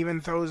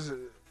even throws...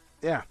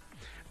 Yeah.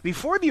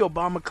 Before the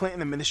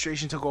Obama-Clinton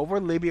administration took over,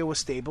 Libya was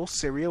stable,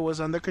 Syria was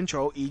under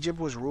control, Egypt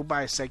was ruled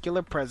by a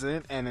secular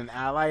president and an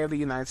ally of the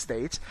United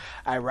States,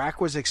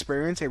 Iraq was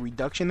experiencing a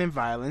reduction in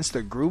violence,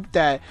 the group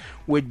that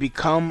would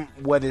become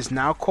what is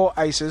now called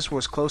ISIS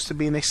was close to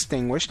being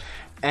extinguished,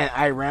 and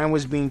Iran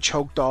was being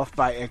choked off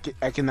by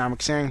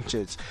economic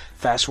sanctions.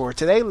 Fast forward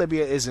today,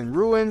 Libya is in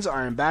ruins,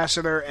 our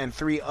ambassador and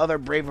 3 other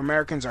brave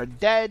Americans are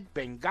dead,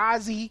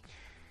 Benghazi,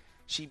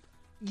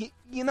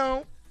 you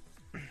know...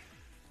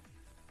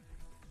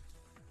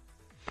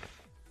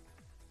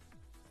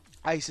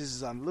 ISIS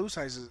is on loose.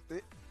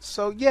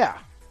 So, yeah.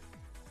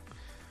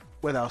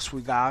 What else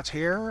we got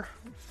here?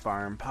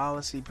 Foreign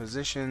policy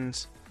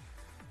positions.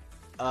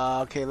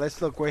 Okay,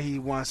 let's look what he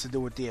wants to do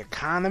with the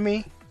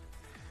economy.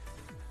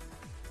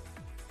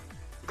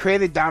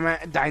 Create a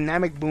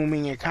dynamic,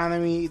 booming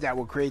economy that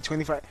will create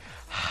 25...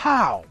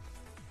 How?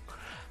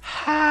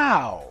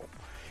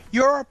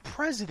 You're a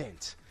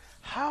president.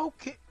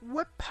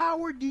 What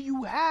power do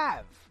you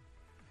have?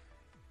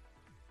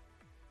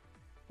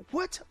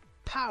 What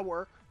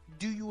power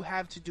do you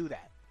have to do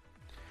that?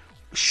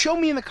 Show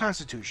me in the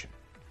Constitution.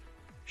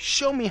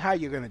 Show me how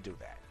you're going to do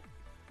that.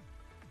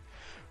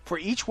 For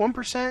each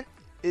 1%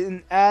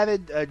 in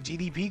added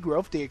GDP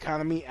growth, the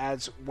economy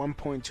adds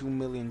 1.2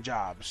 million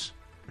jobs.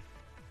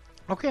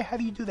 Okay, how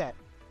do you do that?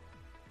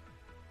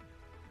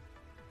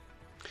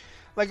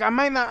 Like, I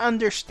might not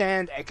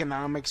understand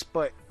economics,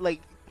 but,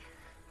 like,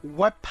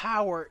 what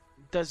power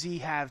does he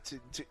have to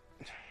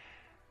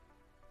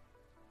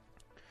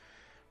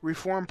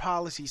reform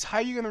policies? How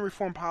are you going to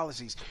reform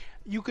policies?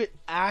 You could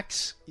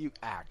ask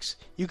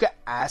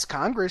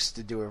Congress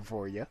to do it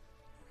for you.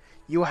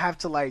 You'll have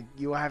to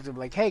be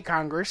like, hey,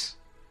 Congress.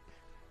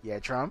 Yeah,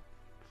 Trump.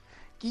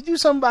 Can you do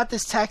something about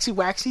this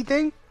taxi-waxy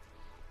thing?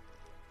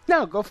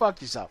 No, go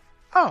fuck yourself.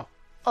 Oh,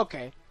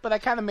 okay. But I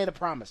kind of made a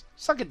promise.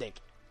 Suck a dick.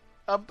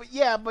 But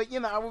you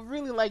know, I would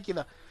really like you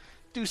to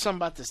do something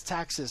about this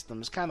tax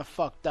system. It's kind of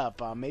fucked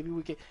up. Maybe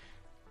we could...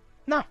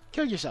 No,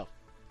 kill yourself.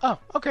 Oh,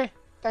 okay.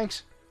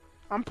 Thanks.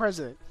 I'm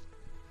president.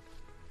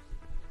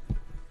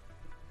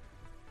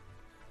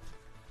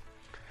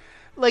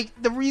 Like,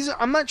 the reason...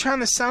 I'm not trying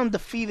to sound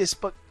defeatist,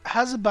 but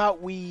how's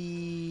about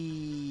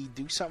we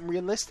do something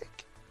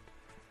realistic?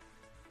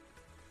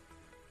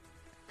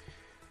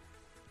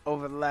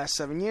 Over the last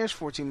 7 years,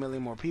 14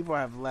 million more people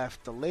have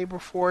left the labor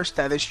force.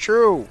 That is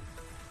true.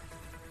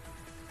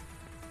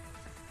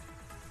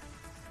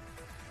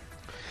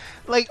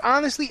 Like,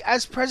 honestly,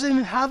 as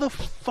president, how the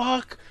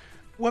fuck...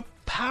 What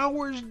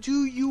powers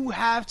do you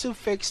have to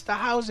fix the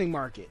housing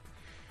market?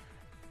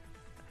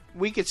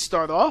 We could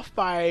start off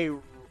by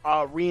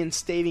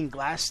reinstating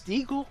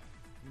Glass-Steagall.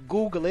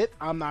 Google it.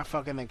 I'm not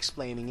fucking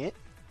explaining it.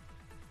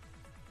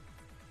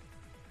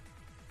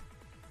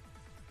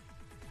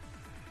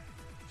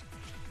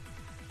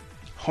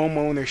 Home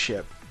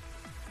ownership.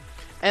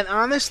 And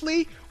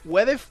honestly,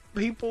 what if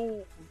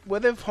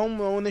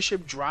home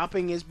ownership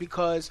dropping is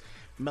because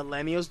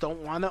millennials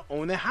don't want to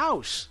own a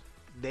house?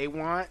 They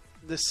want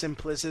the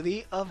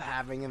simplicity of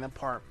having an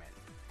apartment.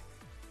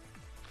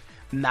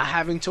 Not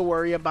having to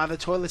worry about a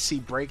toilet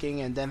seat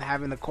breaking and then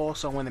having to call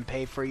someone and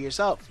pay for it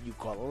yourself. You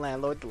call the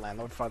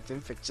landlord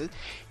fucking fixes it.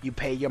 You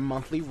pay your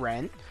monthly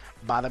rent.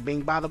 Bada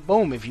bing, bada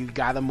boom. If you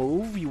gotta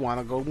move, you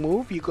wanna go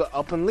move, you go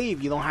up and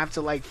leave. You don't have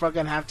to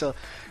fucking have to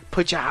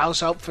put your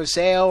house up for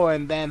sale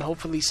and then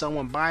hopefully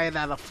someone buy it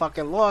at a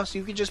fucking loss.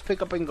 You can just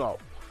pick up and go.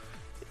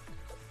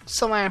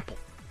 Sample.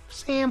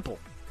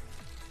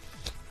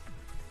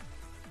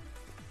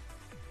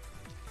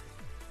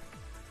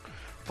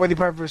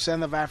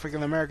 45% of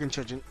African American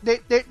children.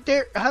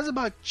 How's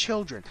about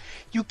children?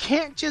 You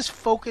can't just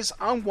focus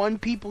on one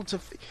people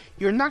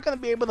you're not going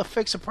to be able to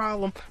fix a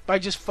problem by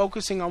just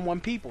focusing on one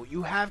people.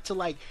 You have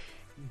to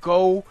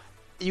go.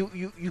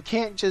 You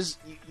can't just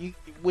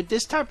with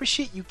this type of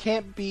shit. You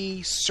can't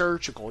be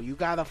surgical. You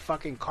gotta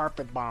fucking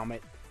carpet bomb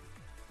it.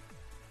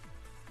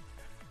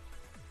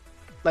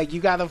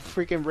 You gotta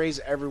freaking raise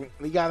everyone.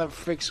 You gotta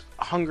fix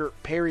hunger.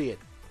 Period.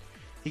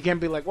 You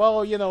can't be like,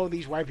 well,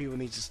 these white people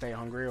need to stay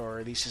hungry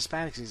or these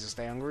Hispanics need to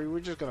stay hungry.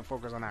 We're just going to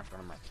focus on African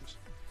Americans.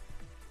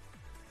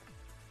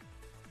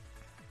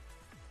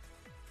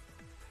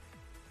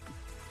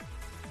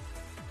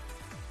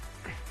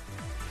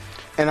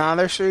 And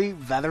honestly,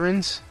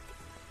 veterans,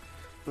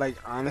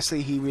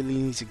 honestly, he really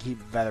needs to keep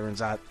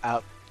veterans out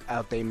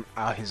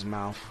his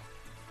mouth.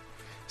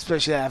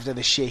 Especially after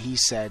the shit he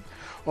said.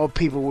 Or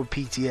people with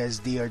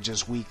PTSD are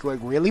just weak.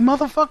 Really,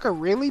 motherfucker?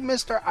 Really,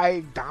 Mr.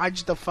 I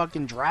dodged the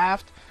fucking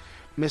draft?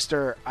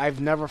 Mr. I've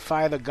never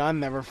fired a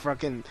gun, never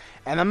fucking...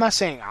 And I'm not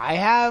saying I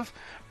have,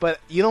 but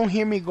you don't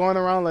hear me going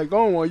around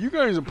oh, well, you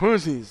guys are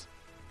pussies.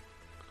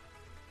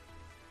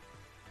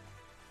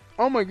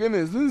 Oh my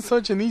goodness, this is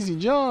such an easy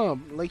job.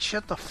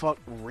 Shut the fuck...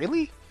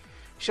 Really?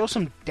 Show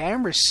some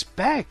damn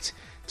respect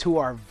to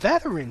our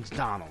veterans,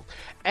 Donald.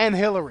 And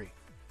Hillary.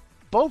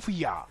 Both of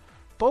y'all.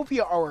 Both of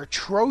you are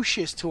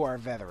atrocious to our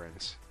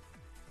veterans.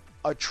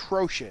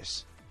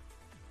 Atrocious.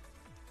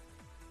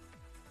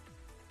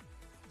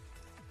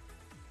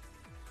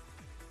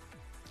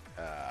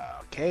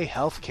 Okay,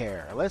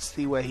 healthcare. Let's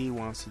see what he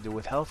wants to do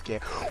with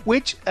healthcare.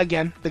 Which,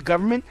 again, the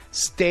government,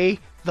 stay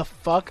the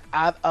fuck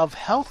out of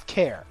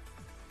healthcare.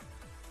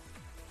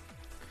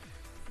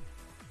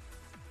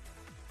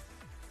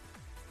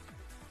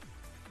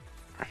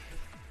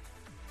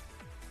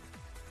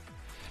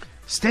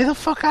 Stay the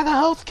fuck out of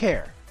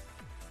healthcare.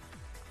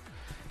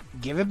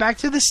 Give it back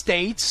to the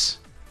states.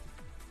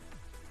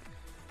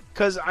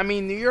 Because,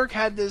 New York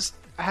had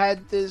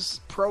this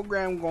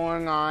program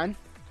going on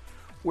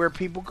where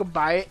people could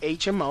buy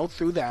HMO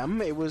through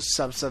them. It was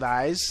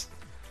subsidized.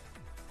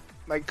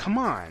 Come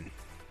on.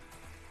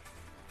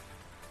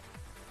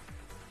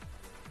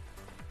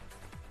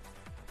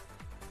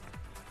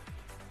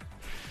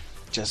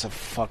 Just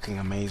fucking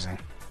amazing.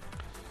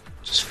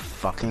 Just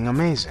fucking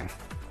amazing.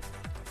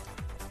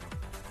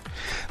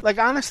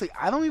 Honestly,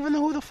 I don't even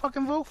know who to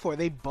fucking vote for.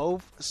 They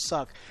both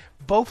suck.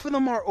 Both of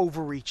them are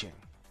overreaching.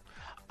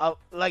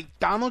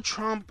 Donald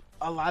Trump,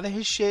 a lot of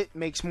his shit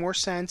makes more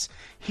sense.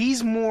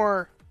 He's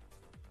more...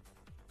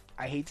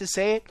 I hate to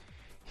say it.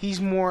 He's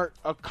more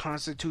a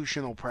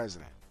constitutional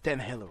president than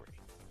Hillary.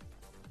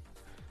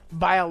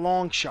 By a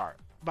long shot.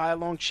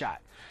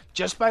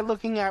 Just by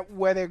looking at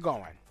where they're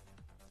going.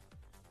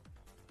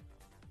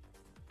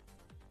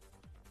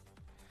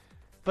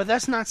 But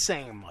that's not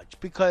saying much,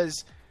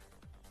 because...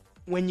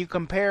 when you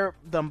compare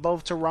them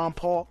both to Ron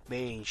Paul, they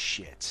ain't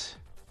shit.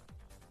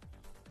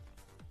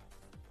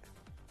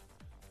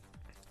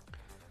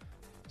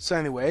 So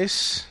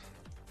anyways,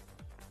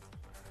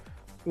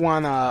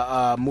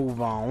 wanna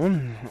move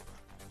on.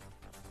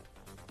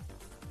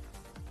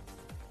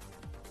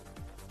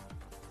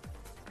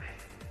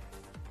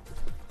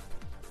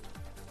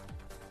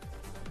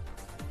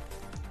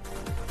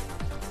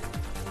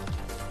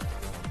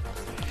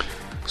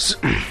 So,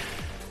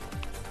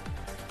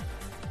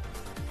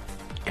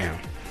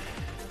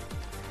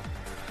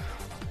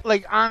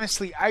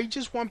 honestly, I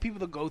just want people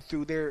to go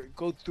through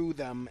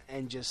them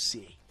and just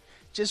see.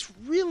 Just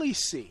really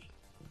see.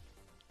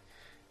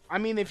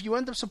 If you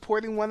end up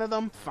supporting one of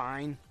them,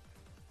 fine.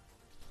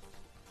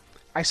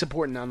 I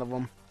support none of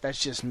them.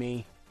 That's just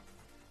me.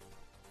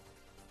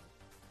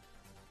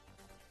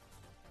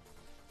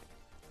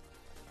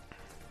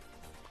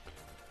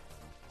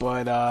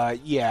 But,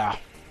 yeah.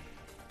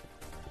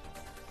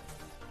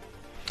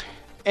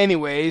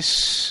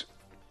 Anyways...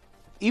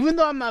 even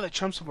though I'm not a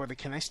Trump supporter,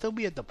 can I still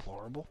be a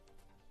deplorable?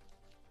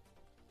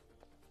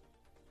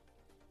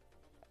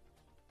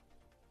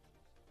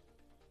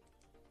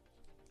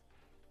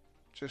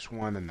 Just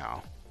want to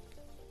know.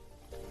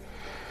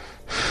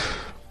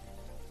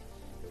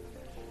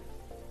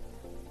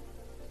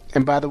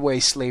 And by the way,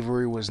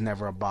 slavery was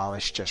never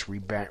abolished, just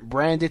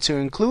rebranded to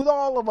include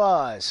all of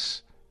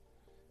us.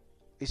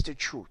 It's the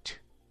truth.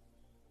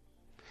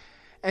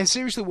 And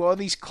seriously, with all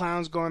these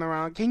clowns going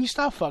around, can you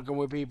stop fucking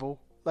with people?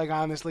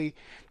 Honestly,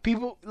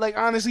 people are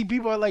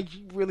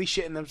really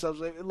shitting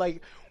themselves.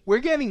 We're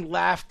getting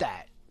laughed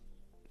at.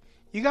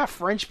 You got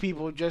French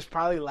people just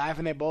probably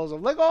laughing their balls off.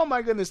 Oh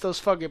my goodness, those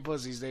fucking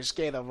pussies. They're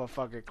scared of a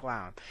fucking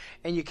clown.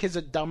 And your kids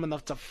are dumb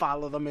enough to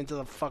follow them into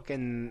the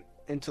fucking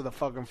into the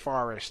fucking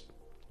forest.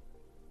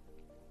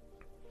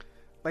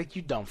 Like,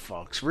 you dumb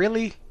fucks.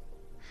 Really?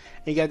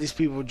 You got these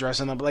people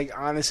dressing up, like,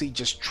 honestly,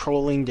 just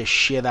trolling the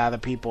shit out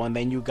of people, and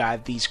then you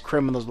got these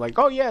criminals like,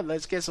 oh yeah,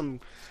 let's get some,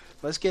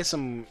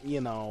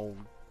 you know,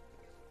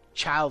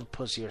 child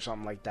pussy or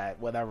something like that,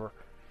 whatever.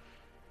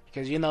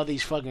 Because you know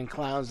these fucking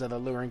clowns that are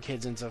luring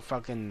kids into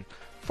fucking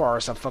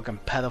forests are fucking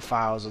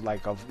pedophiles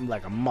like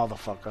a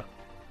motherfucker.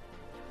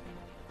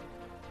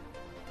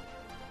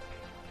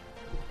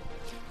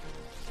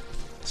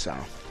 So,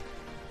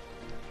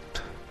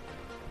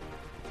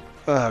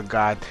 oh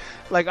god,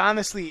 like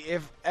honestly,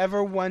 if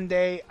ever one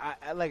day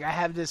I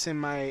have this in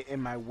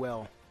my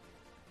will.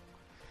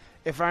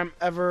 If I'm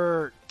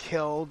ever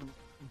killed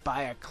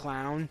by a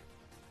clown,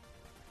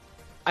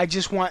 I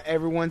just want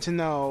everyone to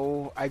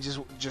know. I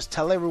just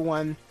tell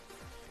everyone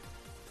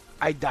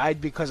I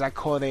died because I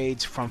caught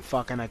AIDS from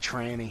fucking a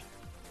tranny.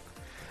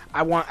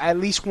 I at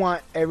least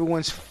want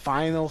everyone's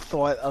final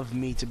thought of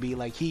me to be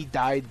like, he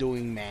died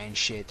doing man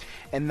shit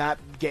and not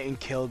getting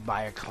killed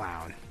by a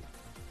clown.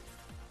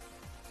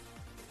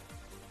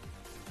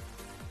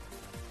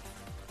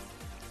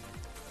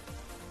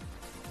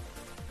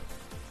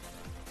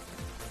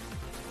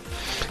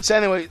 So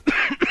anyway,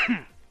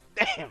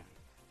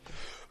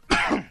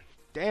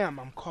 damn,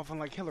 I'm coughing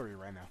like Hillary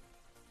right now.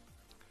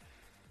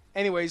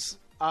 Anyways,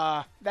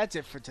 that's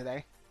it for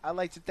today. I'd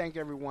like to thank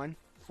everyone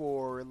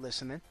for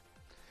listening.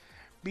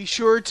 Be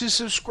sure to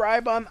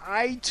subscribe on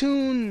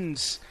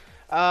iTunes,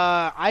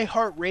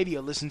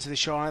 iHeartRadio. Listen to the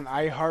show on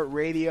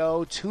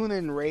iHeartRadio,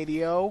 TuneIn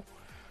Radio.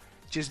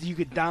 Just you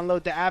could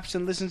download the apps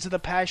and listen to the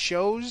past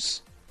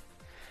shows.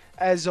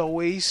 As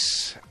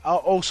always,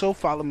 also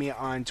follow me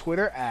on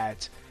Twitter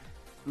at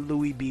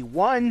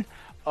LouisB1,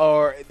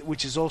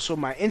 which is also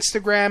my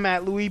Instagram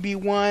at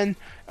LouisB1,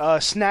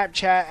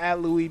 Snapchat at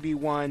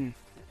LouisB1.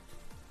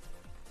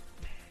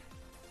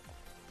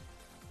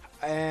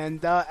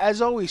 And as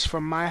always,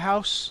 from my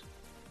house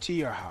to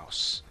your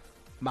house.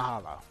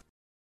 Mahalo.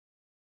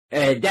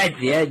 That's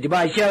the end of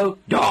my show.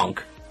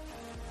 Donk.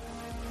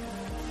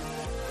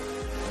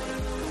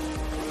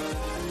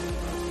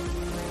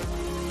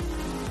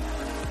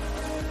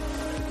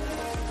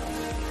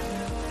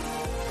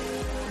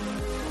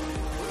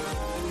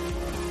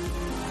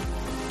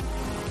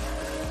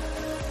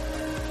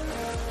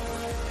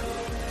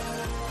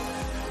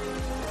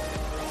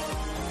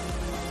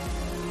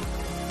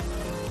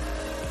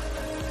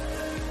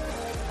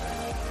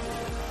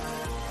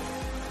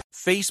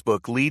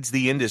 Facebook leads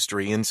the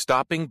industry in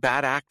stopping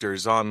bad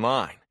actors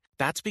online.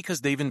 That's because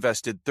they've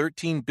invested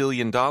 $13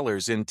 billion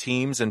in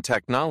teams and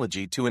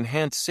technology to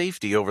enhance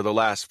safety over the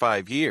last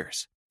 5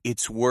 years.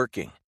 It's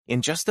working.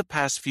 In just the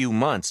past few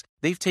months,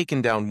 they've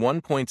taken down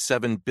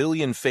 1.7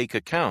 billion fake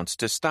accounts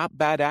to stop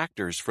bad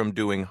actors from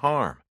doing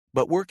harm.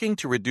 But working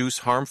to reduce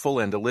harmful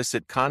and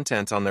illicit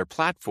content on their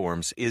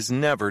platforms is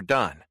never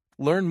done.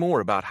 Learn more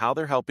about how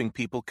they're helping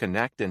people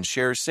connect and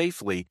share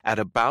safely at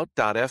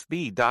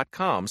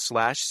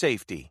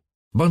about.fb.com/safety.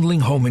 Bundling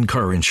home and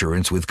car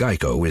insurance with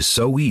Geico is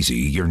so easy,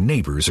 your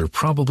neighbors are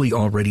probably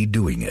already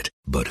doing it.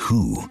 But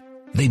who?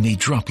 They may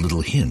drop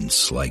little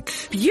hints like,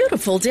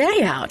 beautiful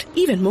day out.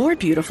 Even more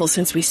beautiful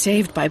since we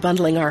saved by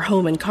bundling our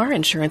home and car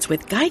insurance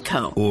with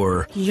Geico.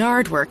 Or,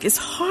 yard work is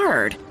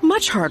hard.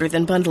 Much harder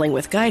than bundling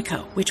with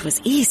Geico, which was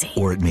easy.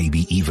 Or it may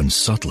be even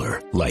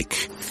subtler,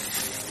 like,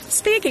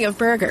 speaking of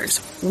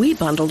burgers, we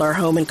bundled our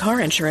home and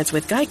car insurance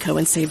with Geico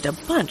and saved a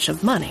bunch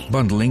of money.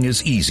 Bundling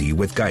is easy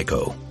with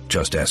Geico.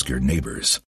 Just ask your neighbors.